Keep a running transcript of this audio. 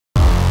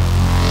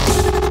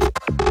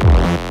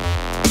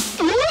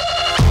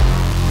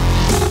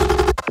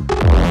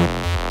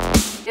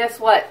guess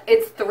what?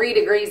 It's 3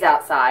 degrees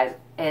outside,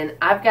 and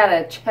I've got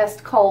a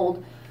chest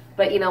cold,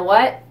 but you know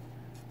what?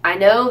 I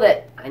know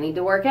that I need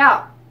to work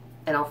out,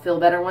 and I'll feel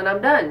better when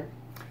I'm done.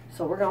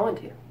 So we're going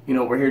to. You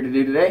know what we're here to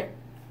do today?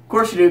 Of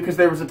course you do, because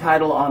there was a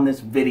title on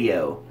this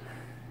video.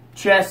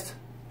 Chest,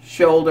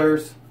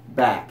 shoulders,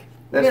 back.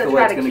 That's the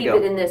way it's going to go. We're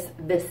going to try to keep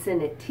it in this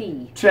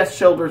vicinity. Chest,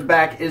 shoulders,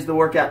 back is the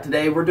workout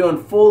today. We're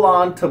doing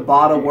full-on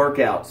Tabata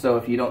workout. So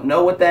if you don't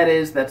know what that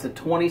is, that's a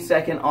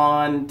 20-second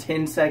on,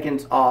 10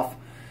 seconds off,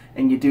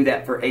 and you do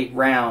that for 8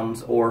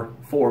 rounds or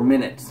 4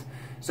 minutes.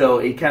 So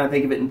you kind of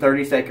think of it in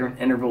 30-second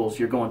intervals.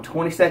 You're going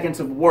 20 seconds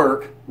of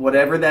work,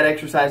 whatever that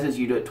exercise is,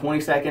 you do it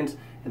 20 seconds,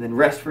 and then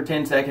rest for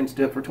 10 seconds,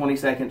 do it for 20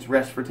 seconds,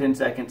 rest for 10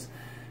 seconds,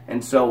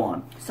 and so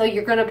on. So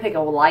you're going to pick a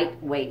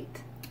light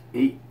weight.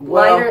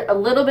 Well, Lighter, a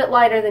little bit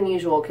lighter than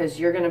usual, because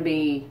you're going to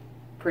be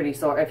pretty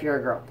sore if you're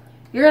a girl.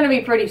 You're going to be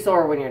pretty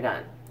sore when you're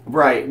done.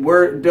 Right.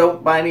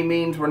 Don't by any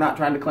means. We're not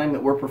trying to claim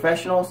that we're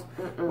professionals.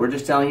 We're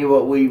just telling you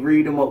what we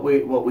read and what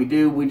we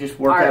do. We just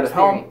work out at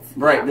home.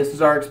 Right. Yeah. This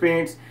is our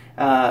experience.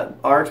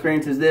 Our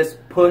experience is this: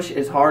 push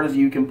as hard as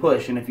you can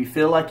push. And if you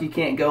feel like you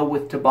can't go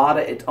with Tabata,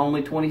 it's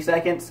only 20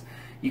 seconds.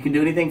 You can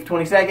do anything for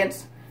 20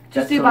 seconds.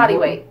 Just do body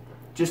weight.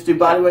 Just do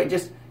body weight.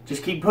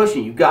 Just keep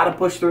pushing. You've got to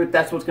push through it.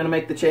 That's what's going to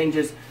make the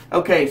changes.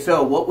 Okay,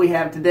 so what we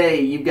have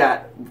today, you've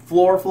got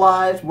floor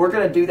flies. We're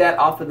going to do that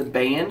off of the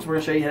bands. We're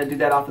going to show you how to do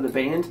that off of the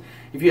bands.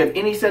 If you have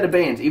any set of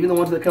bands, even the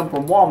ones that come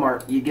from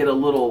Walmart, you get a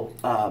little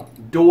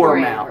door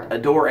mount, a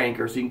door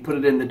anchor, so you can put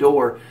it in the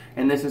door.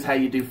 And this is how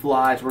you do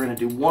flies. We're going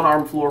to do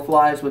one-arm floor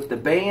flies with the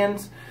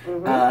bands,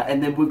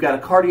 and then we've got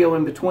a cardio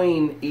in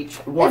between each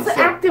one. It's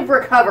active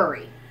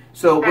recovery.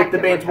 So with the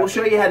bands, we'll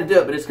show you how to do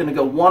it, but it's going to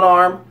go one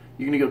arm.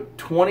 You're going to go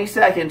 20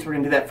 seconds. We're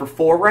going to do that for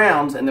 4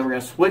 rounds, and then we're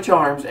going to switch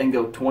arms and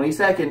go 20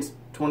 seconds,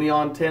 20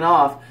 on, 10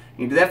 off.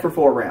 You can do that for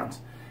 4 rounds.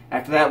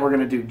 After that, we're going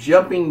to do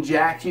jumping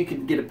jacks. You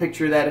can get a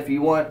picture of that if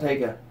you want.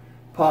 Take a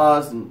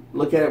pause and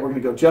look at it. We're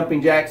going to go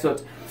jumping jacks. So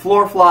it's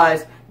floor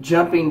flies,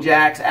 jumping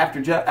jacks. After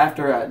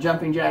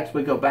jumping jacks,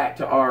 we go back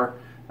to our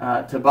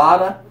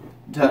Tabata.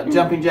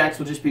 Jumping jacks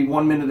will just be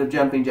 1 minute of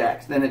jumping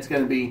jacks. Then it's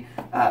going to be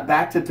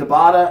back to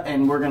Tabata,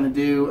 and we're going to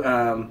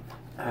do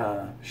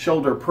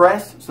shoulder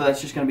press. So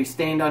that's just going to be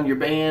stand on your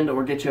band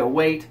or get you a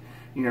weight.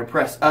 You're going to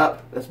press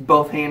up. That's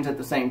both hands at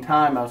the same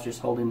time. I was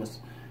just holding this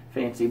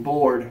fancy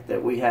board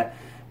that we have.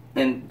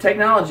 And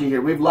technology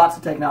here, we have lots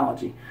of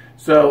technology.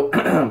 So,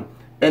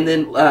 and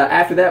then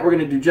after that, we're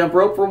going to do jump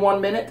rope for 1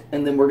 minute,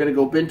 and then we're going to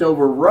go bent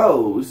over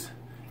rows,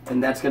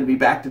 and that's going to be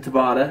back to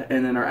Tabata,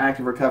 and then our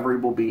active recovery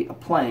will be a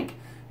plank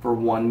for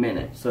 1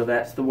 minute. So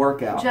that's the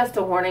workout. Just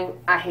a warning,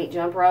 I hate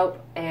jump rope,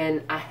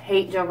 and I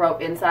hate jump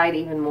rope inside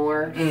even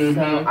more,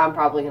 so I'm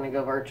probably going to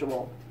go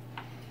virtual.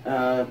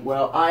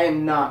 Well, I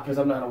am not, because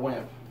I'm not a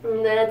wimp.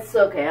 That's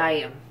okay, I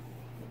am.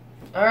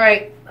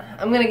 Alright,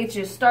 I'm going to get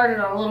you started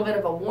on a little bit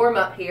of a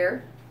warm-up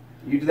here.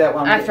 You do that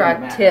while I'm after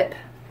I tip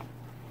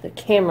the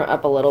camera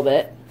up a little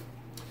bit.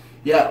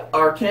 Yeah,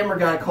 our camera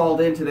guy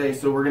called in today,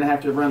 so we're going to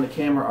have to run the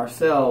camera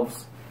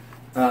ourselves.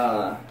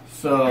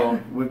 So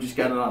we've just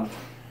got it on.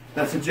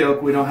 That's a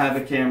joke. We don't have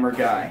a camera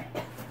guy.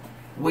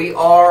 We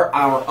are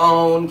our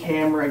own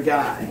camera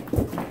guy.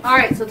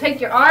 Alright, so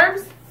take your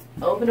arms,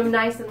 open them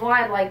nice and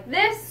wide like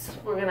this.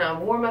 We're going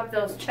to warm up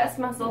those chest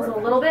muscles a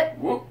little bit.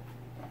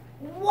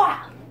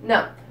 Wow.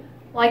 No,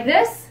 like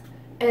this,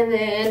 and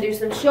then do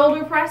some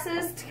shoulder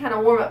presses to kind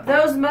of warm up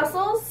those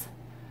muscles,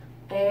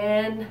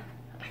 and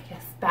I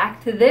guess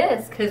back to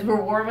this, because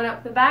we're warming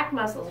up the back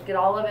muscles. Get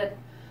all of it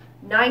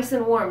nice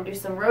and warm. Do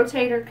some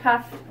rotator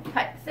cuff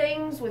type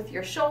things with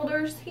your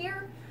shoulders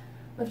here.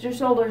 Lift your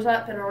shoulders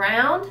up and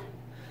around.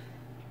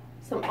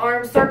 Some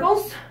arm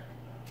circles,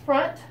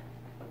 front.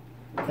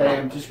 Okay,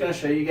 I'm just going to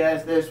show you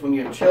guys this. When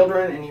you have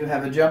children and you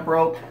have a jump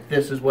rope,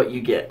 this is what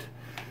you get.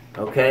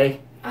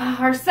 Okay?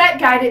 Our set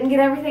guy didn't get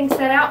everything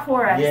set out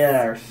for us.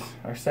 Yeah,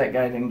 our set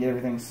guy didn't get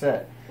everything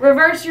set.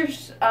 Reverse your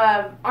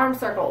arm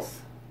circles.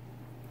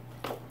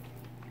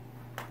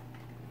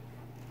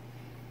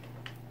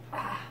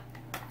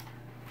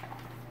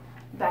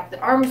 Back the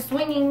arms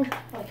swinging,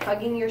 like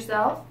hugging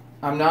yourself.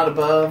 I'm not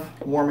above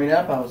warming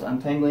up. I was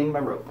untangling my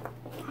rope.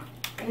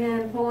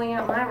 And pulling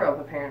out my rope,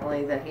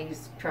 apparently, that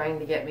he's trying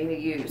to get me to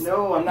use.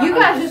 No, I'm not. You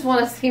guys just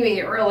want to see me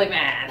get really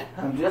mad.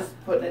 I'm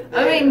just putting it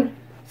there. I mean,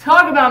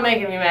 talk about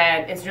making me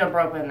mad. It's jump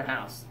rope in the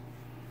house.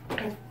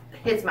 It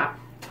hits my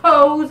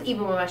toes,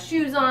 even with my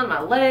shoes on,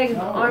 my legs,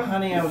 my arms.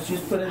 Honey, I was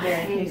just putting it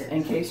there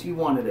in case you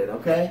wanted it,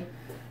 okay?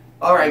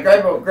 All right,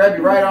 grab your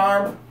right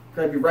arm,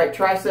 grab your right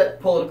tricep,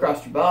 pull it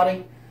across your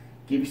body.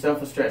 Give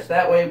yourself a stretch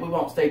that way. We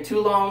won't stay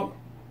too long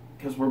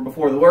because we're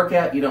before the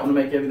workout. You don't want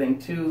to make everything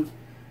too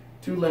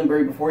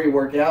limbery before you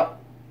work out.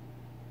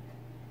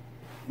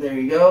 There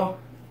you go.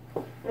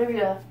 There we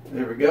go.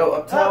 There we go.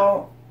 Up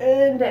tall.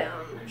 And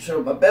down.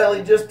 Show my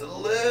belly just a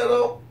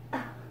little.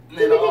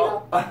 Then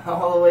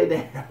all the way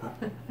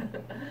down.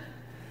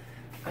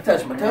 I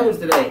touched my toes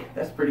today.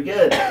 That's pretty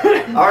good.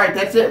 All right,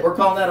 that's it. We're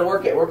calling that a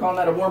workout. We're calling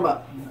that a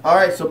warm-up. All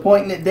right, so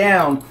pointing it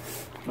down.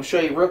 I'll show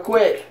you real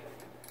quick.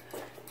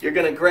 you're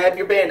going to grab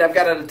your band. I've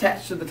got it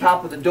attached to the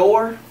top of the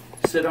door.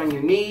 Sit on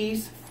your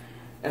knees.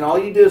 And all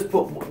you do is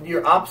put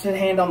your opposite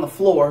hand on the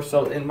floor.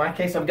 So in my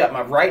case, I've got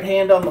my right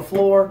hand on the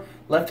floor,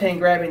 left hand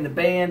grabbing the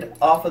band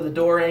off of the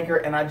door anchor,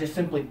 and I just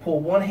simply pull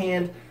one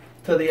hand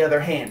to the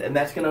other hand. And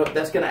that's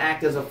gonna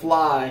act as a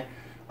fly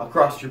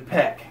across your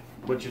pec,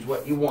 which is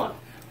what you want.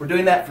 We're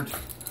doing that for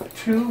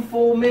 2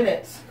 full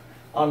minutes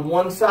on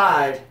one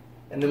side,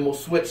 and then we'll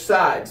switch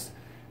sides.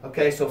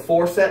 Okay, so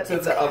 4 sets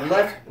of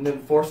left, and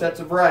then 4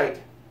 sets of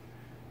right.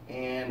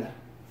 And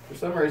for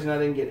some reason, I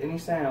didn't get any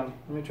sound.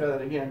 Let me try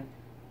that again.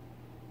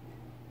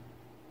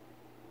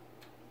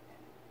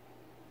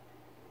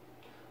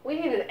 We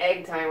need an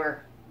egg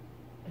timer.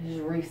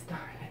 Just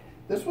restart it.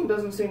 This one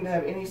doesn't seem to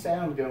have any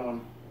sound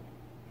going.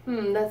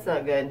 That's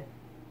not good.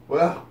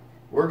 Well,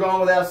 we're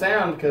going without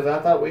sound because I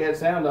thought we had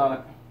sound on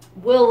it.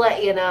 We'll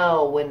let you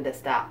know when to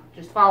stop.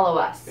 Just follow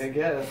us. I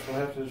guess we'll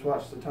have to just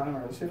watch the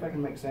timer. Let's see if I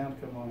can make sound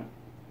come on it.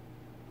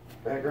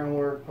 Background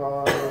work,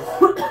 pause.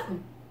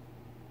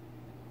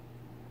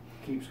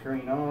 Keep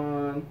screen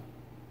on.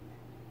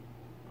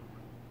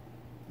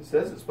 It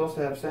says it's supposed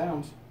to have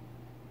sounds.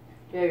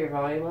 Do you have your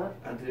volume up?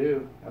 I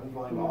do. I have the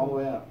volume all the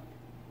way up.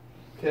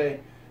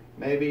 Okay,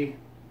 maybe.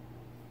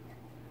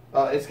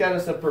 It's got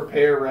us a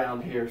prepare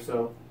round here,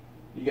 so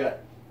you got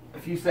a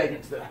few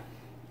seconds to.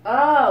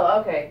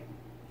 Oh, okay.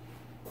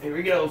 Here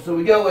we go. So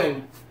we go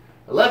in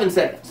 11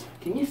 seconds.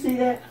 Can you see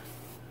that?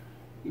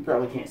 You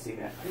probably can't see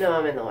that. No,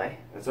 I'm in the way.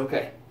 That's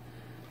okay.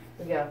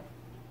 Here we go.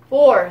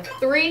 4,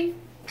 3.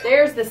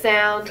 There's the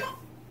sound.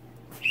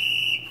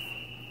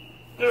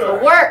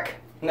 So work.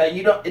 Now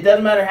you don't. It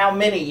doesn't matter how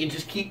many. You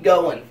just keep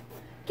going.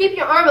 Keep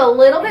your arm a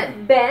little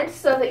bit bent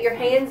so that your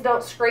hands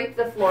don't scrape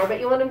the floor, but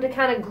you want them to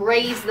kind of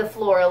graze the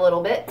floor a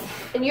little bit.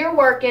 And you're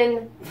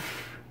working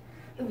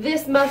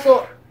this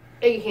muscle.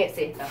 Oh, you can't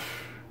see it though.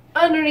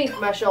 Underneath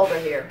my shoulder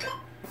here.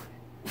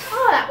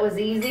 Oh, that was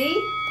easy.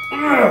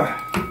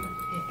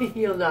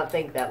 You'll not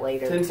think that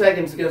later. 10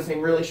 seconds is going to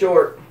seem really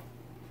short.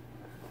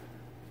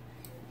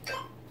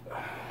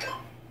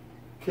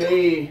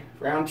 Okay,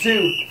 round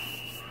 2.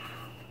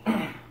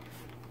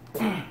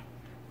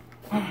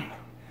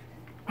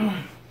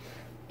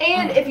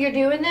 And if you're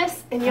doing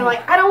this and you're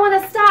like, I don't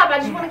want to stop, I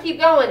just want to keep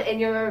going,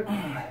 and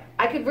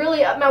I could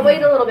really up my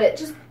weight a little bit,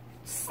 just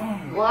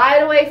slide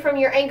away from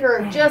your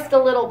anchor just a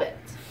little bit.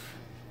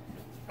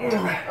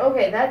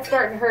 Okay, that's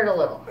starting to hurt a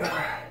little.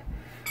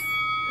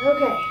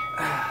 Okay.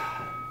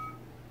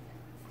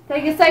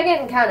 Take a second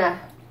and kind of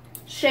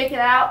shake it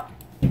out.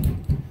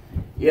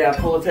 Yeah,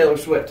 pull a Taylor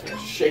Swift.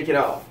 Shake it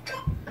off.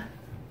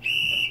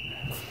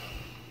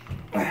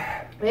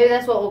 Maybe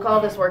that's what we'll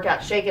call this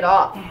workout, shake it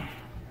off.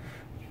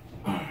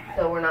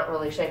 So we're not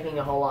really shaking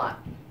a whole lot.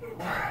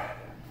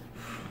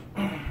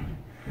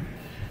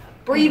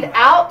 Breathe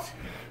out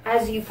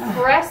as you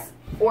press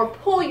or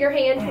pull your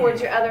hand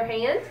towards your other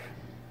hand.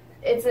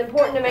 It's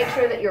important to make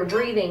sure that you're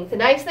breathing. The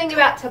nice thing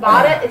about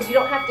Tabata is you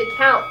don't have to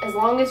count as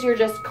long as you're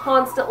just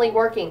constantly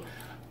working.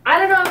 I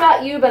don't know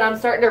about you, but I'm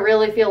starting to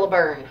really feel a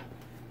burn.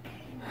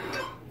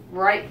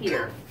 Right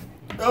here.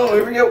 Oh,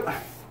 here we go.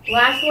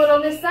 Last one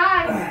on this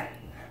side.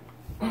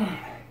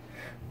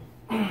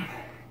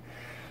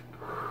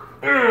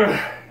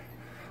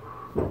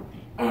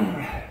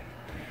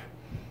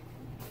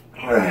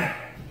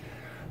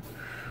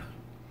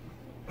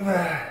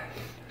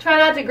 Try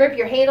not to grip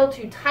your handle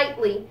too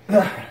tightly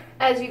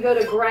as you go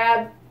to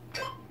grab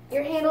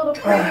your handle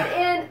to bring it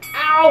in.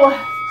 Ow!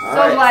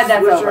 So glad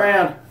that's over.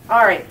 Around.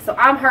 All right, so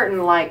I'm hurting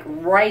like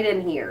right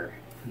in here.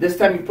 This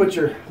time you put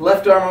your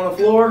left arm on the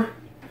floor,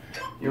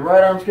 your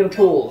right arm's going to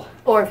pull.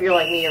 Or if you're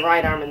like me, your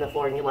right arm in the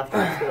floor and your left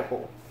arm's going to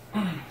pull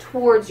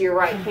towards your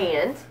right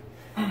hand.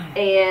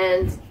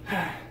 And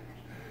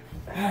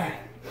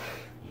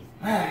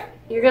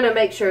you're going to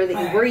make sure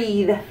that you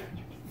breathe.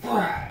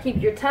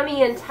 Keep your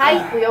tummy in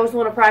tight. We always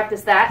want to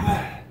practice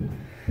that.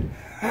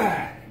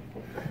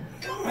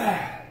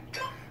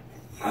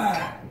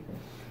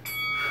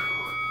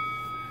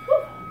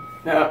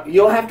 Now,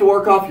 you'll have to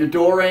work off your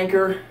door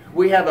anchor.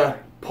 We have a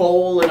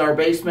pole in our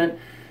basement,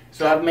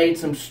 so I've made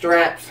some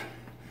straps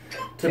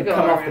to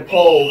come off the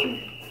pole.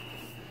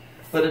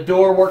 But a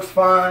door works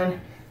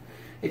fine.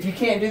 If you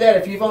can't do that,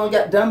 if you've only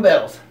got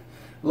dumbbells,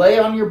 lay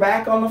on your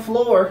back on the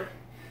floor,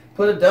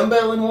 put a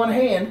dumbbell in one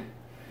hand,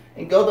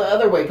 and go the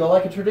other way. Go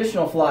like a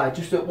traditional fly,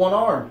 just at one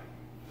arm.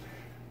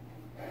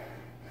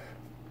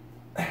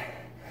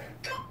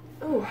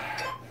 Ooh.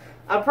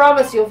 I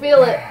promise you'll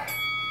feel it,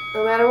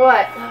 no matter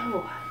what.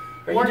 Oh.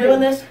 Are you doing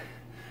this?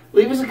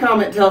 Leave us a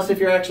comment and tell us if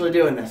you're actually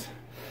doing this.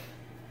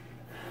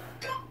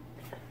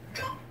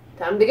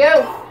 Time to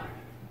go.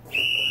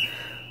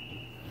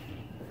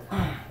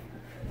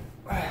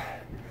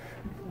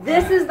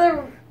 This is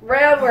the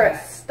round where it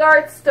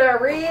starts to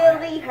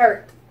really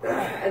hurt.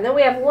 And then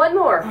we have one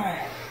more.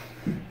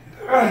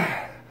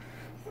 By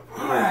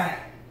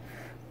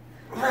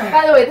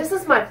the way, this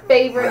is my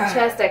favorite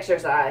chest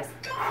exercise.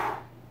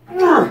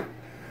 All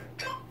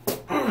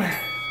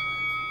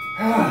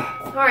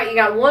right, you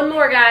got one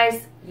more,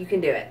 guys. You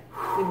can do it.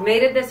 We've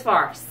made it this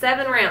far.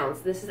 7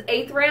 rounds. This is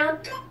 8th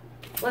round.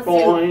 Let's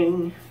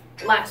Boing.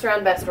 do last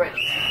round, best round.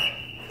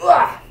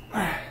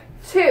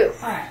 2.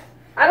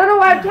 I don't know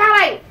why I'm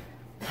counting.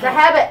 It's a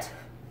habit.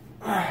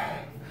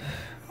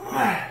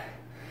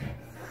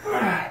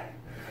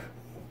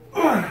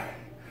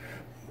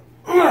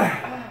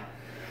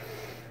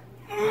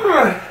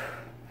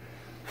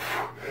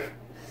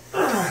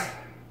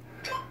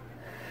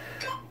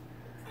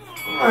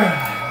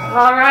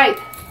 All right.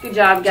 Good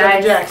job,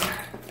 guys. Jacks.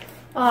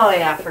 Oh,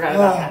 yeah, I forgot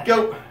about that.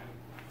 Go.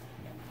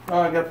 Oh,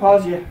 I gotta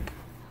pause you.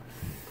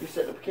 You're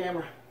setting up the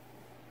camera.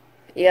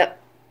 Yep.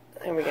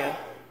 There we go.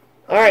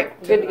 All right.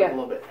 Good to A go.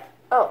 little bit.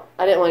 Oh,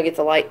 I didn't want to get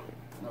the light.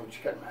 No, but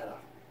you're cutting my head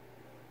off.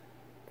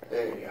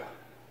 There you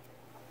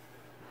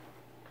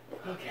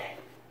go. Okay.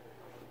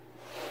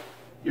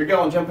 You're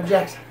going, jumping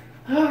jacks.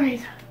 All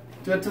right.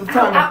 Do it to the Ow,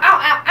 timer. ow,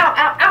 ow, ow,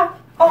 ow, ow.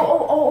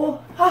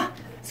 Oh. Ah,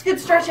 it's a good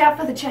stretch out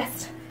for the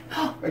chest.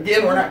 Oh.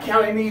 Again, we're not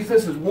counting these.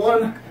 This is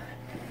 1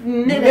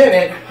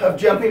 minute of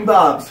jumping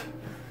bobs.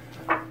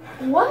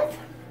 What?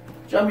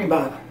 Jumping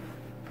bob.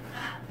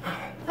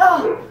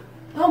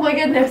 Oh my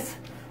goodness.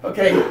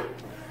 Okay,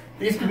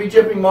 these can be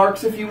jumping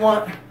marks if you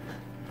want.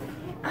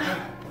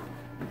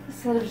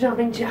 Instead of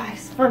jumping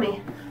jacks.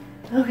 Funny.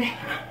 Okay.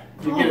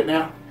 Did you get it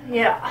now?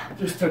 Yeah.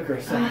 Just took her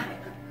a second.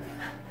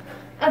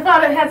 I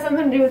thought it had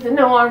something to do with the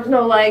no arms,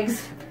 no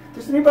legs.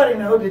 Does anybody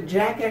know, did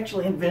Jack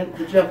actually invent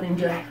the jumping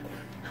jack?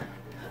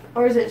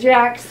 Or is it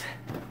jacks?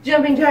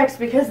 Jumping jacks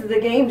because of the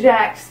game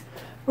jacks,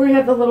 where you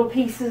have the little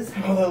pieces.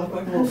 Oh, that looked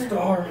like a little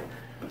star.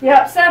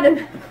 Yep,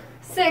 7,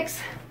 6.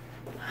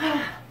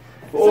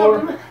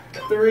 4,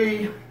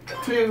 3,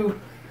 2,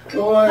 1.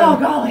 Oh,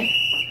 golly.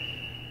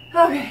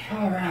 Okay.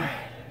 All right.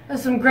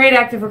 That's some great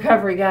active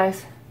recovery,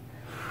 guys.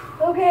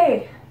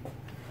 Okay.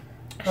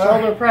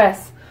 Shoulder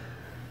press.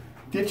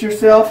 Get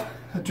yourself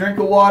a drink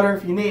of water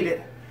if you need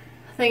it.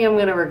 I think I'm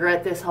going to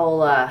regret this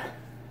whole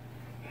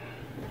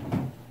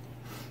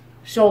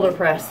shoulder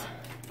press.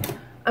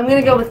 I'm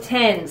going to go with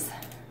 10s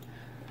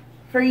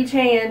for each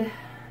hand.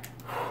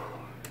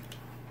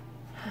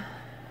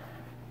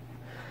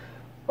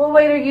 What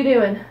weight are you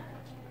doing?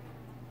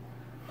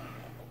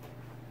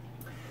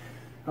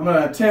 I'm going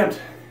to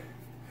attempt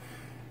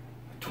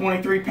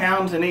 23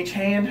 pounds in each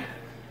hand.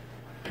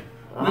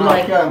 We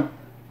like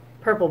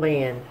Purple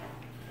band.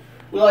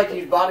 we like to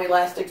use Body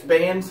Elastics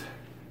bands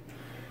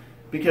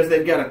because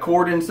they've got a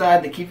cord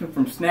inside that keep it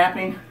from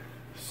snapping.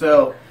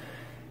 So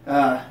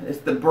it's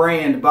the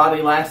brand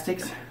Body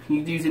Elastics.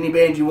 You can use any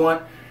band you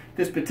want.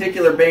 This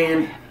particular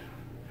band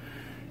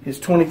is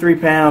 23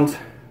 pounds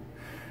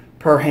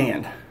per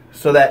hand.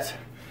 So that's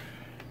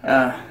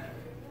kind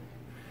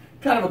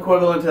of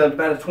equivalent to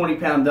about a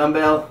 20-pound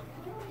dumbbell.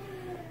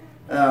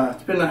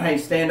 Depending on how you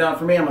stand on it.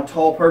 For me, I'm a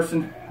tall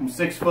person. I'm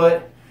 6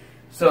 foot.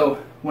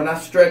 So when I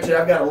stretch it,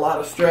 I've got a lot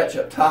of stretch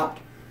up top.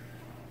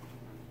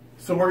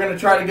 So we're going to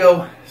try to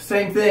go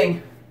same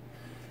thing.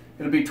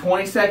 It'll be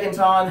 20 seconds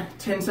on,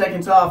 10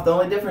 seconds off. The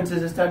only difference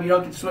is this time you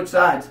don't get to switch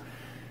sides.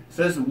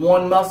 So this is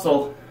one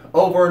muscle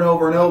over and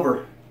over and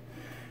over.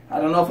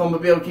 I don't know if I'm going to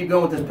be able to keep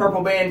going with this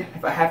purple band.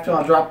 If I have to,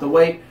 I'll drop the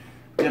weight.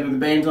 The other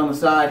bands on the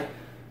side.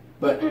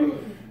 But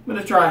I'm going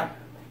to try.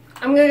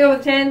 I'm going to go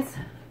with 10s.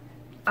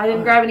 I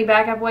didn't grab any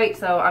backup weight,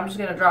 so I'm just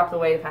going to drop the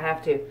weight if I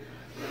have to.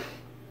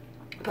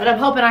 But I'm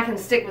hoping I can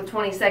stick with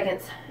 20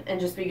 seconds and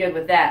just be good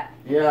with that.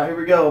 Yeah, here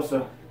we go.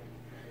 So,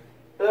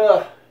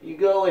 you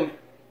go in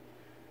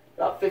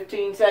about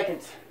 15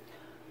 seconds.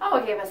 Oh,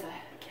 it gave us a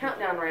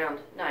countdown round.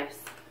 Nice.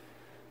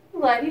 I'm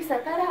glad you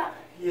set that up.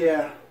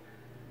 Yeah.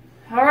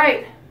 All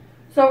right.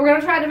 So we're going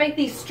to try to make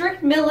these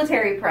strict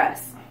military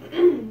press,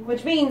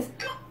 which means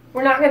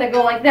we're not going to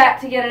go like that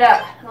to get it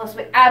up unless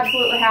we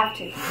absolutely have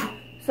to.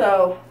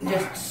 So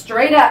just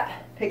straight up.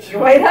 Pick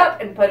your weight up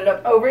and put it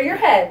up over your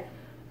head.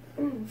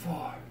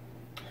 4,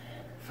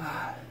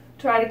 5.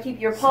 Try to keep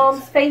your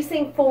palms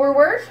facing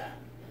forward.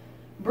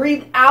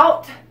 Breathe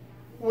out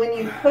when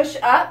you push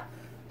up.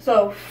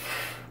 So,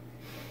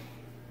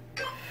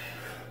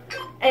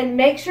 and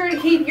make sure to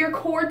keep your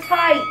core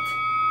tight.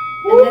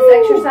 In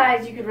this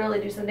exercise, you could really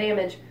do some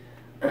damage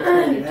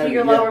to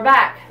your lower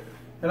back.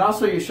 And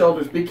also your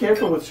shoulders. Be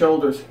careful with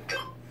shoulders.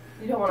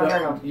 You don't want to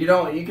hurt them.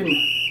 You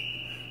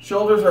can,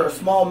 shoulders are a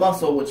small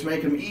muscle which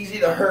make them easy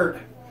to hurt.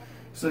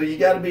 So you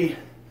got to be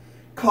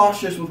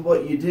cautious with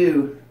what you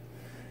do.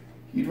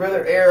 You'd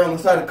rather err on the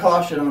side of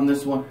caution on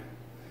this one.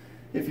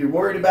 If you're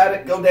worried about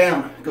it, go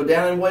down. Go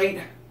down in weight.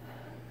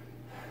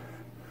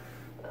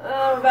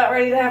 I'm about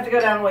ready to have to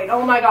go down in weight.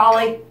 Oh my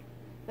golly.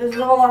 This is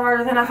a whole lot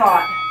harder than I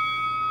thought.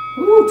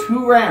 Woo,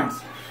 2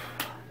 rounds.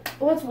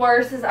 What's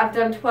worse is I've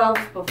done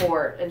 12s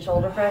before in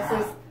shoulder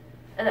presses,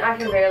 and I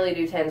can barely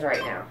do 10s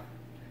right now.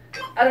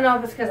 I don't know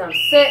if it's because I'm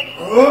sick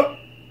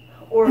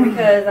or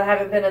because I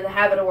haven't been in the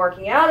habit of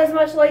working out as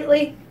much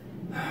lately,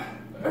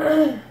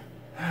 or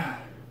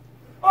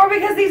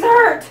because these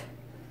hurt.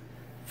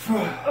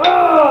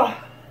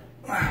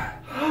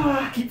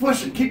 Keep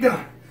pushing. Keep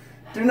going.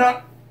 Do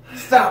not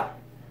stop.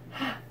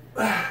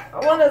 I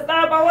want to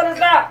stop. I want to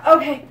stop.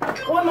 Okay,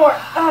 one more.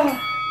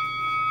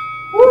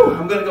 Woo.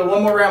 I'm going to go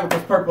one more round with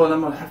this purple, and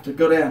I'm going to have to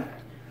go down.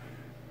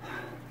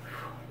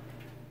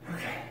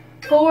 Okay.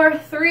 4,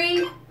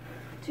 3,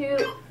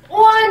 2,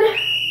 1.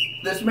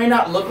 This may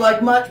not look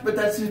like much, but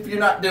that's if you're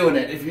not doing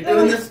it. If you're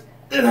doing this,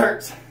 it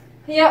hurts.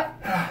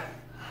 Yep.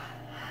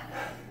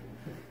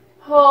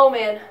 Oh,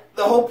 man.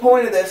 The whole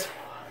point of this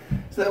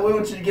is that we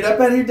want you to get up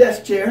out of your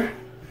desk chair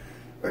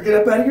or get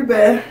up out of your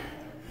bed,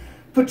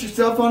 put your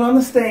cell phone on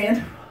the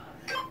stand,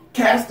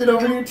 cast it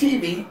over to your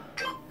TV.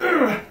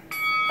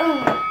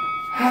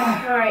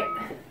 All right.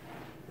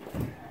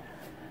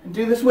 And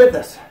do this with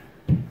us.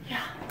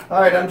 Yeah.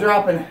 All right, I'm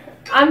dropping.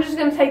 I'm just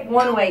going to take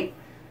one weight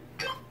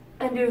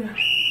and do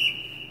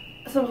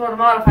some sort of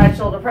modified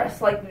shoulder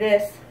press like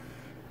this.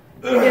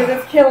 Dude,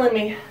 it's killing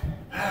me.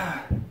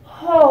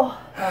 Oh.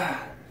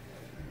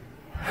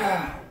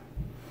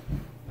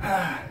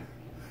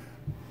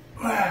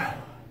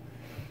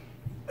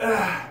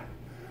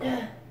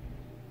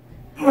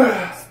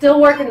 Still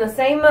working the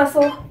same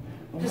muscle,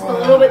 just a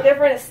little bit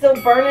different. It's still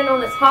burning on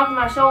the top of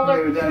my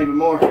shoulder. Maybe down even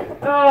more.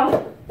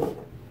 Oh.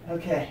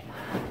 Okay.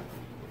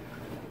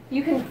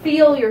 You can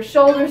feel your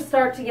shoulders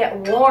start to get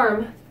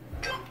warm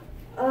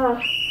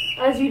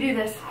as you do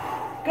this.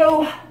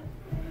 Go.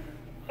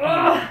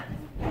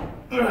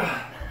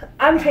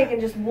 I'm taking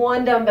just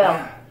one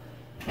dumbbell.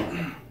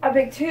 I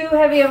picked too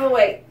heavy of a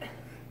weight.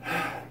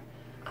 I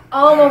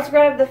almost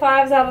grabbed the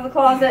 5s out of the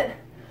closet,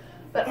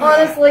 but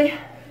honestly,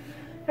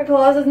 the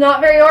closet's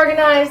not very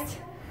organized,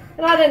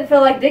 and I didn't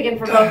feel like digging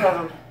for both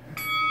of them.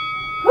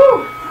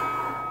 Whew.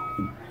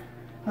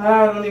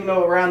 I don't even know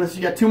what round this is.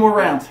 You got 2 more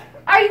rounds.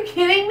 Are you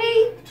kidding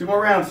me? 2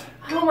 more rounds.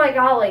 Oh my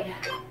golly.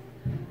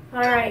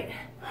 All right.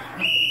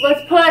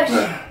 Let's push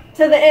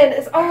to the end.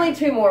 It's only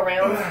 2 more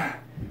rounds.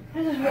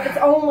 It's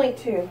only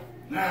 2.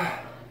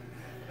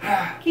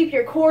 Keep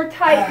your core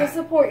tight to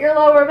support your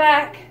lower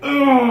back.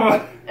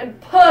 And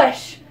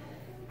push.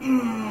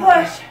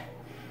 Push.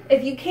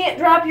 If you can't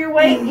drop your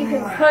weight, you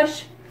can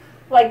push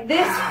like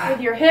this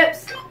with your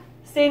hips,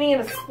 standing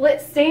in a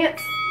split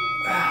stance.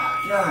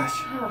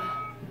 Gosh.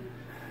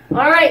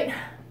 All right.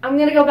 I'm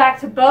going to go back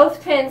to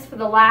both 10s for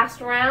the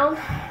last round.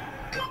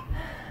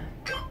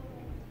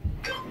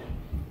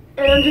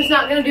 And I'm just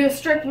not going to do a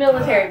strict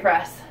military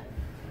press.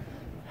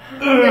 I'm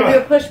going to do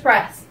a push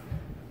press.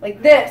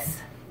 Like this.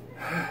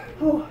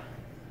 Whew.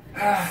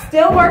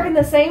 Still working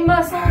the same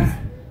muscles.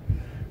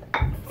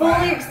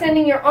 Fully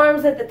extending your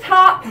arms at the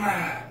top.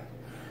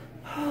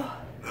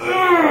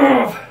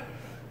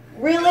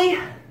 Really?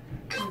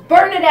 Just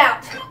burn it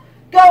out.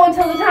 Go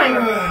until the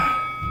timer.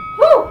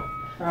 Whew.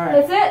 All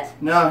right. That's it.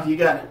 No, you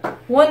got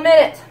 1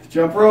 minute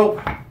jump rope.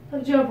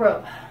 of jump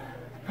rope.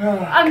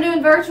 I'm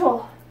doing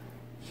virtual.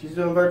 She's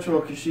doing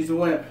virtual because she's a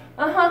wimp.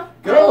 Uh-huh.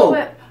 Go.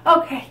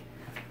 Okay.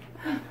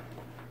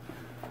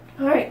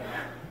 All right.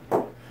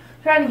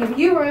 Trying to give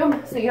you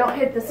room so you don't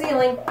hit the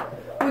ceiling.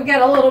 We've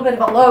got a little bit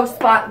of a low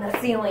spot in the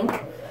ceiling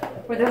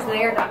where there's an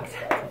air duct.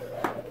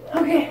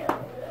 Okay.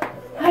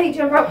 Hey,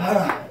 jump rope.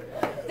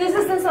 This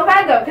isn't so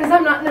bad though because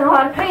I'm not in a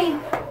lot of pain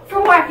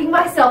from whacking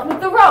myself with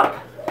the rope.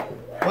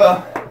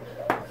 Well,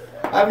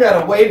 I've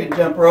got a weighted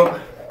jump rope,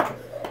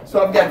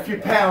 so I've got a few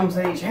pounds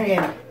in each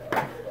hand.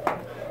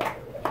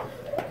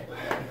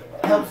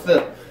 Helps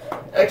the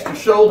extra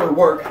shoulder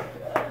work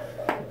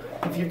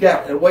if you've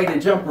got a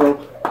weighted jump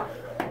rope.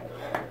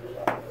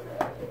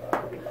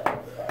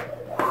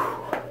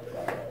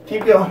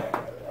 Keep going.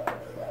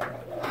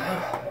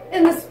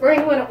 In the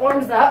spring when it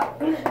warms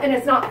up and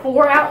it's not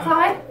 4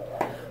 outside,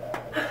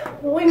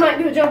 we might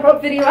do a jump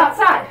rope video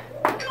outside.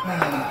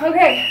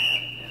 Okay.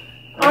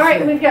 All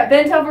right, we've got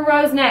bent over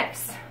rows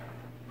next.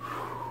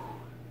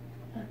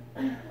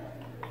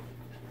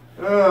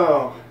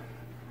 Oh.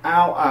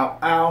 Ow, ow,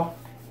 ow.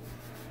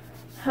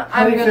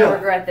 I'm going to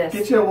regret this.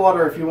 Get you a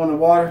water if you want a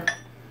water.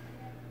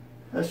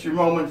 That's your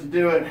moment to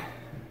do it.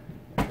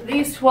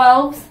 These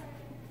 12s,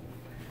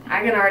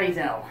 I can already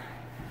tell.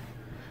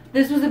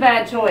 This was a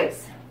bad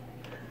choice.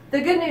 The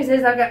good news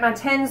is I've got my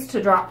 10s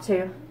to drop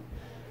to.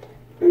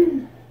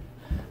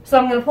 So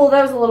I'm going to pull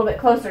those a little bit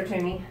closer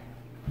to me.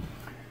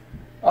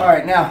 All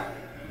right, now,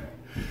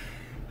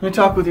 let me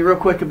talk with you real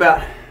quick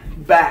about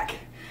back.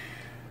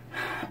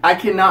 I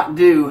cannot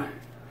do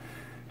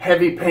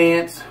heavy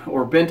pants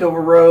or bent over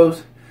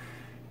rows.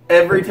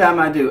 Every time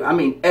I do, I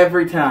mean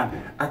every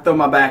time, I throw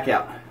my back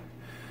out.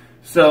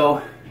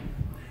 So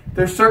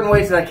there's certain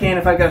ways that I can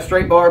if I got a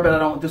straight bar, but I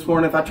don't this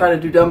morning. If I try to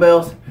do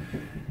dumbbells,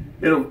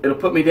 it'll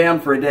put me down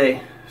for a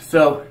day.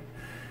 So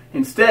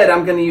instead,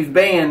 I'm going to use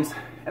bands,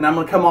 and I'm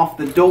going to come off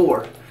the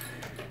door.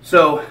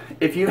 So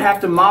if you have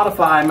to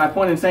modify, my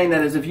point in saying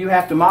that is if you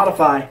have to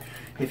modify,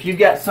 if you've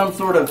got some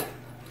sort of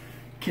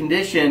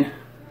condition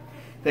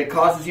that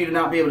causes you to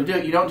not be able to do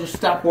it, you don't just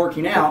stop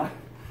working out.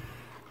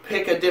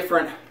 Pick a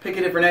different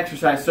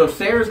exercise. So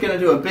Sarah's going to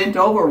do a bent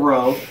over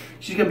row.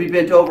 She's going to be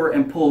bent over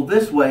and pull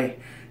this way.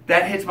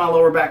 That hits my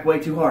lower back way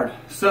too hard.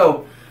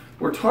 So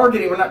we're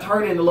not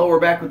targeting the lower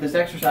back with this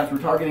exercise. We're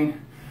targeting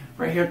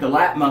right here at the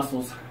lat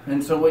muscles.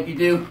 And so what you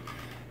do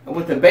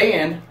with the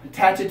band,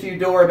 attach it to your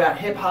door about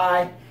hip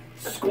high,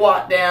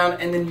 squat down,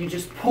 and then you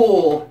just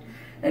pull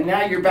And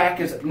now your back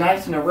is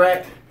nice and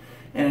erect.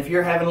 And if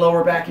you're having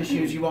lower back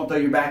issues, you won't throw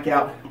your back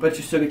out, but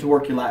you still get to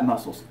work your lat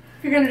muscles.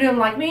 If you're going to do them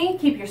like me,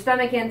 keep your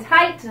stomach in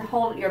tight to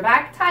hold your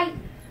back tight.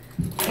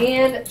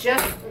 And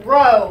just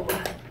row.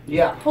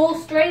 Yeah. Pull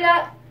straight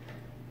up.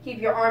 Keep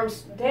your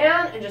arms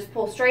down and just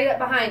pull straight up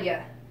behind you.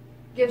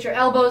 Get your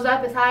elbows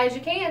up as high as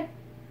you can.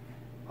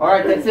 All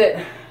right, that's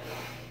it.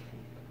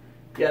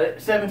 Got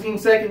it. 17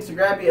 seconds to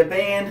grab you a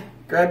band,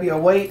 grab you a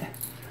weight.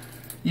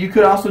 You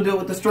could also do it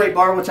with the straight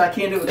bar, which I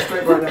can't do it with the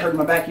straight bar. That hurt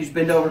my back. You just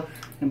bend over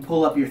and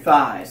pull up your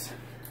thighs.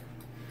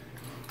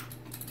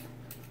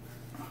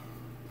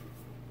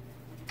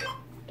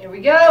 Here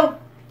we go.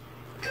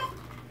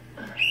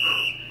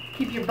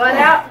 Keep your butt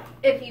out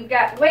if you've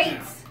got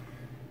weights.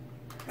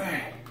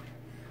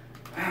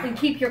 And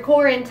keep your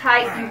core in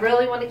tight. You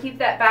really want to keep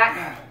that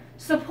back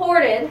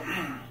supported.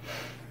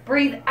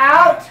 Breathe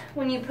out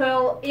when you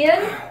pull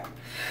in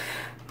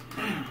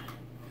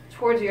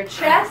towards your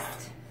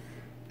chest.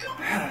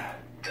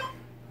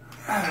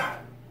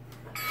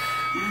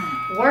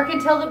 Work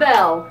until the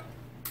bell.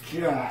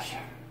 Gosh.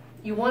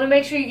 You want to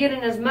make sure you get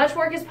in as much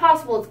work as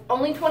possible. It's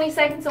only 20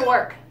 seconds of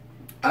work.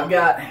 I've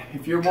got,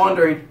 if you're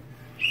wondering,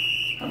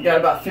 I've got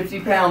about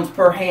 50 pounds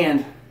per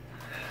hand.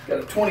 Got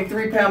a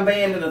 23-pound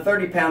band and a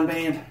 30-pound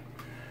band.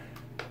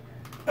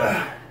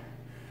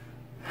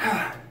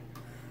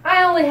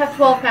 I only have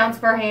 12 pounds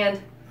per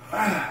hand.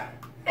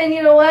 And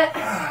you know what?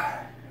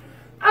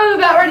 I'm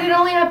about ready to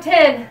only have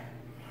 10.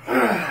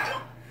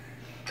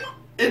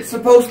 It's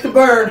supposed to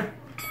burn.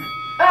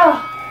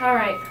 Oh, all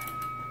right.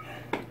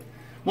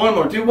 One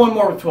more. Do one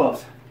more with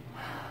 12s.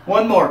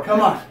 One more. Come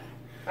on.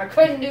 I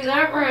couldn't do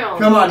that round.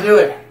 Come on, do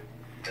it.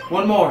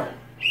 One more.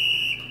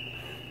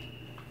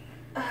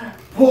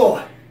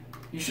 Pull.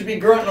 You should be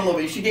grunting a little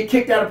bit. You should get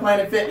kicked out of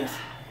Planet Fitness.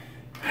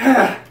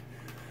 I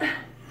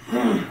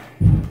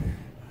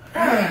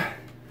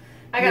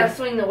gotta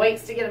swing the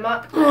weights to get them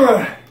up.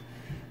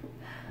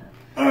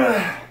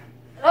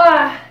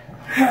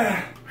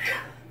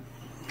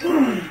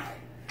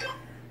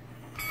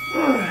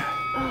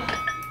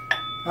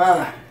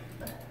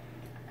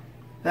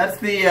 That's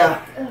the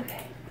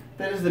Okay.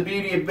 that is the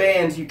beauty of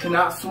bands. You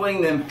cannot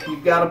swing them.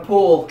 You've got to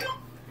pull.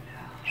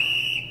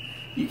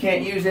 You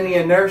can't use any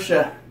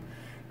inertia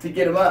to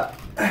get them up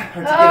or to get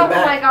them back.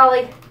 Oh my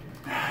golly.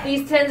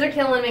 These 10s are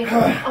killing me.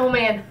 Oh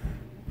man.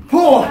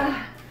 Pull.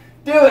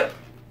 Do it.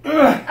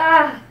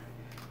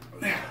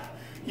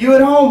 You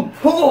at home,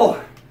 pull.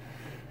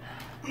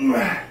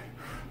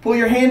 Pull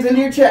your hands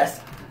into your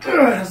chest.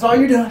 That's all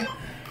you're doing.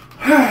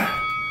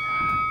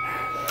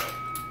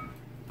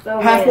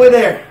 Halfway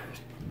there.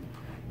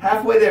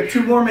 Halfway there.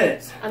 2 more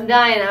minutes. I'm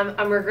dying.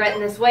 I'm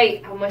regretting this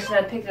weight. I wish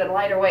I'd picked a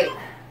lighter weight.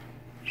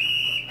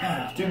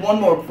 Do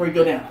one more before you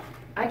go down.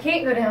 I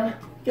can't go down.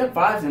 You got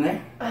 5s in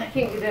there. I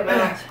can't get them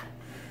out.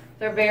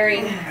 They're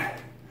buried.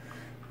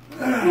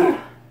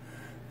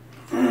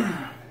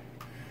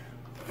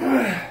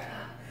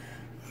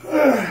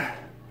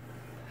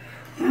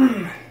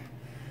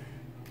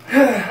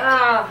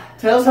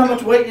 Tell us how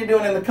much weight you're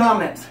doing in the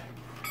comments.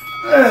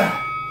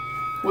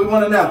 We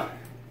want to know.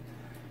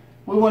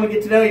 We want to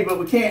get to know you, but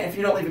we can't if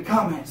you don't leave a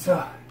comment.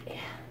 So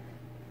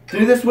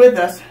do this with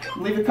us.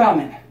 Leave a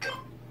comment.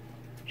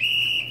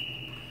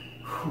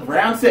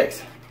 Round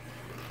 6.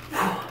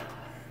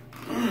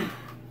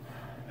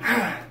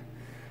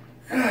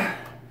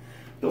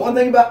 The one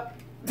thing about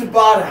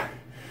Tabata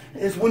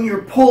is when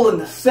you're pulling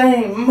the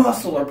same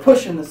muscle or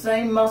pushing the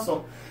same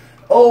muscle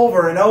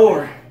over and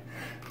over,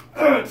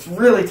 it's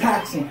really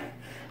taxing.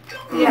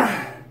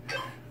 Yeah.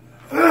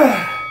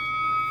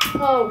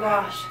 Oh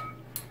gosh.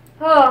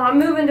 Oh, I'm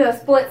moving to a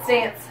split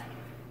stance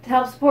to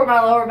help support my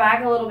lower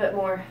back a little bit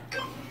more.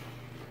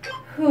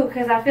 Whew,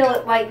 because I feel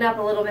it lighten up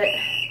a little bit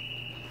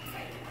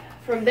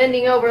from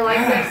bending over like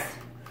this.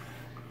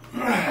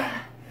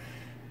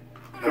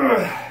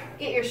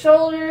 Get your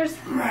shoulders,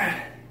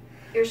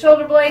 your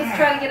shoulder blades,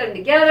 try to get them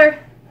together.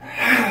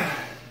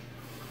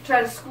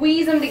 Try to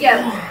squeeze them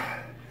together.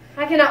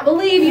 I cannot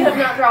believe you have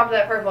not dropped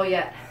that purple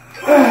yet.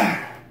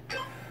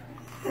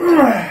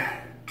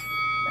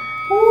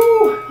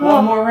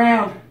 One more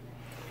round.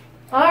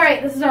 All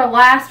right, this is our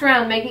last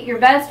round. Make it your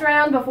best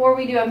round before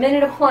we do a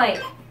minute of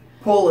plank.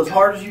 Pull as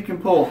hard as you can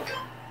pull.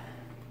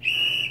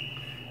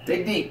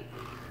 Dig deep.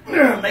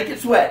 Make it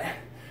sweat.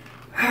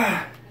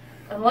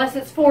 Unless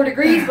it's 4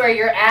 degrees where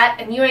you're at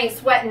and you ain't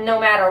sweating no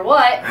matter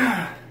what.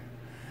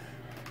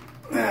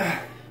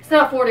 It's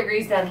not 4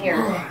 degrees down here.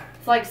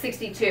 It's like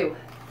 62.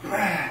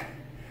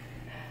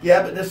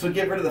 Yeah, but this will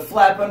get rid of the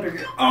flap under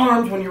your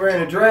arms when you're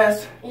wearing a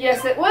dress.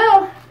 Yes, it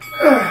will.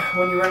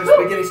 When you're wearing a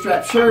spaghetti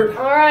strap shirt.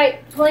 All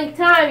right, plank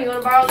time. You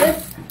want to borrow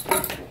this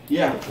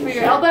Yeah. for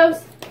your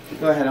elbows?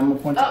 Go ahead. I'm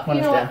going to point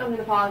You know us what? down. I'm going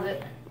to pause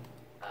it.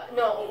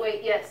 No,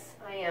 wait. Yes,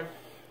 I am.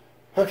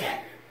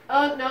 Okay.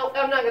 No,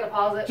 I'm not going to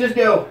pause it. Just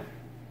go.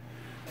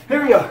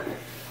 Here we go.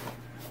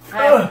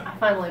 I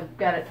finally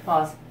got it to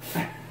pause.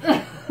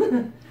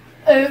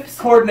 Oops.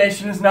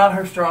 Coordination is not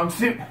her strong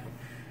suit.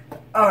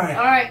 All right.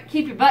 All right,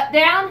 keep your butt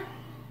down.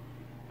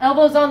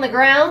 Elbows on the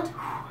ground.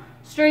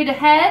 Straight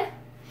ahead.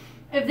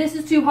 If this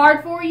is too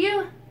hard for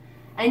you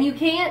and you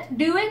can't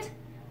do it,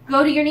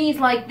 go to your knees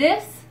like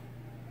this.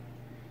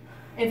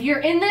 If you're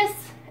in this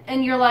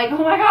and you're like,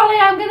 oh my golly,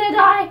 I'm gonna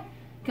die,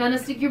 kind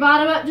of stick your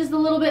bottom up just a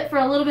little bit for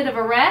a little bit of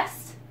a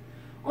rest,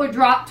 or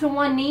drop to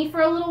one knee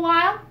for a little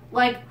while,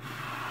 like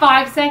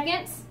 5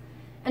 seconds,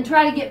 and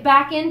try to get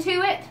back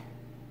into it.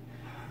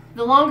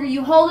 The longer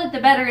you hold it,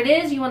 the better it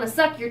is. You want to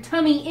suck your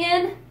tummy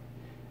in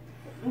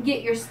and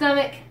get your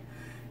stomach.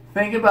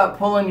 Think about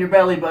pulling your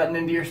belly button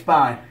into your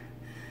spine.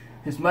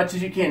 As much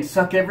as you can.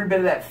 Suck every bit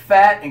of that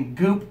fat and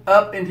goop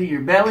up into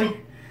your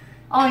belly.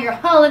 All your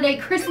holiday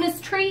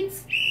Christmas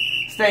treats.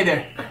 Stay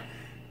there.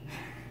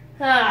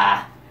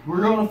 Ah.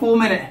 We're going a full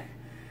minute.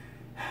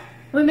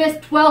 We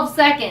missed 12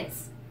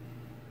 seconds.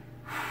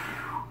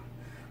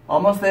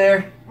 Almost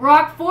there.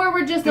 Rock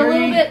forward just 3, a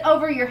little bit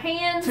over your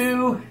hands.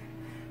 2,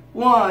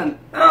 1.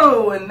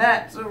 Oh, and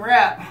that's a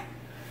wrap.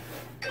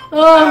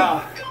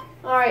 Oh.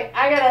 All right,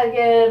 I gotta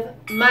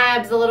give my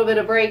abs a little bit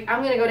of break.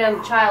 I'm gonna go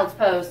down to child's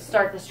pose to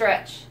start the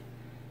stretch.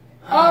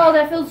 Oh,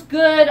 that feels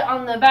good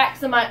on the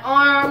backs of my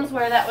arms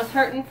where that was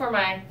hurting for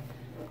my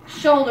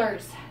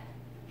shoulders.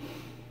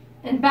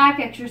 And back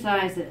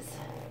exercises.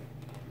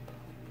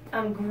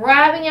 I'm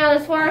grabbing out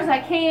as far as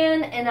I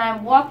can, and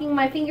I'm walking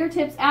my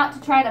fingertips out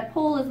to try to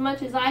pull as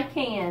much as I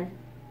can.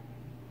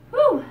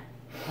 Whew.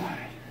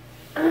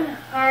 All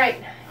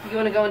right, you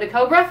want to go into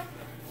Cobra?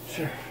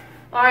 Sure.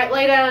 All right,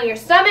 lay down on your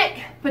stomach.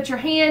 Put your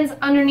hands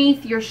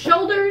underneath your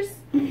shoulders.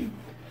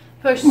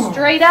 Push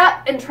straight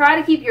up and try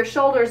to keep your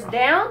shoulders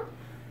down.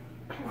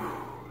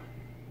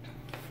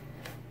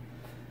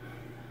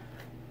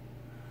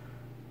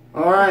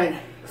 All right,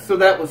 so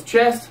that was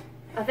chest.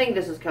 I think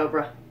this is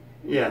Cobra.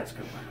 Yeah, it's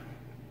Cobra.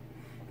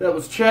 That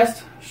was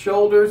chest,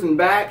 shoulders, and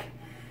back.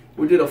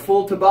 We did a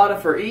full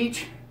Tabata for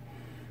each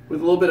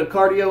with a little bit of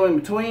cardio in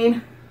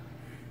between.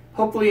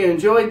 Hopefully you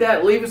enjoyed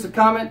that. Leave us a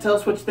comment. Tell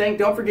us what you think.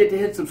 Don't forget to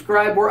hit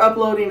subscribe. We're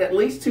uploading at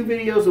least 2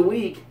 videos a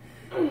week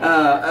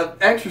of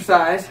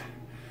exercise.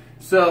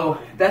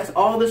 So that's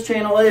all this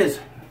channel is.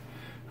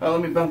 Oh,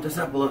 let me bump this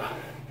up a little.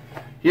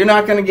 You're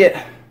not going to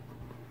get...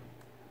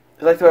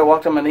 You like the way I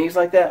walked on my knees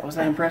like that? Was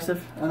that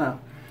impressive? I don't know.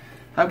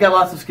 I've got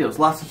lots of skills,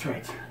 lots of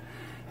traits.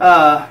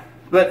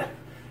 But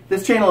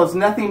this channel is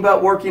nothing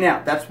but working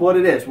out. That's what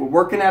it is. We're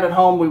working out at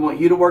home. We want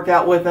you to work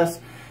out with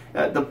us.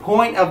 The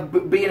point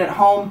of being at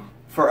home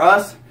for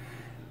us,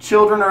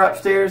 children are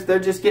upstairs. They're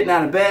just getting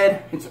out of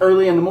bed. It's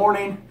early in the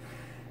morning.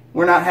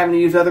 We're not having to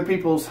use other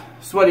people's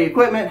sweaty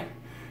equipment.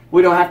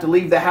 We don't have to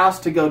leave the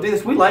house to go do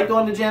this. We like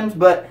going to gyms,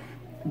 but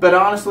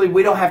honestly,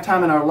 we don't have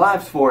time in our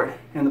lives for it.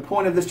 And the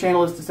point of this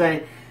channel is to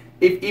say,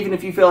 even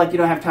if you feel like you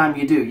don't have time,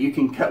 you do. You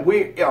can cut.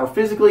 We are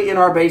physically in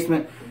our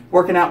basement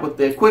working out with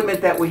the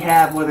equipment that we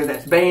have, whether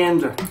that's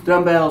bands or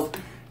dumbbells,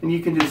 and you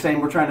can do the same.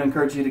 We're trying to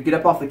encourage you to get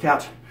up off the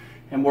couch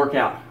and work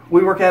out.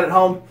 We work out at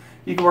home.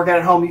 You can work out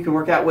at home. You can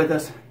work out with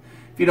us.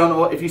 If you don't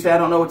know, if you say I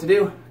don't know what to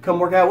do, come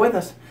work out with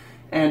us,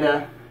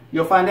 and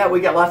you'll find out.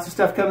 We got lots of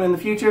stuff coming in the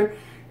future.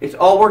 It's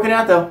all working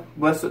out though.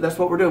 That's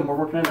what we're doing. We're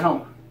working out at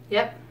home.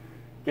 Yep.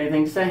 Got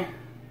anything to say?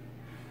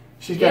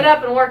 Get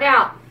up and work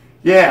out.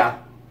 Yeah.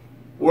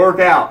 Work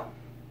out.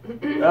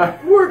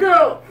 Work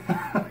out.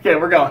 Okay,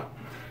 we're going.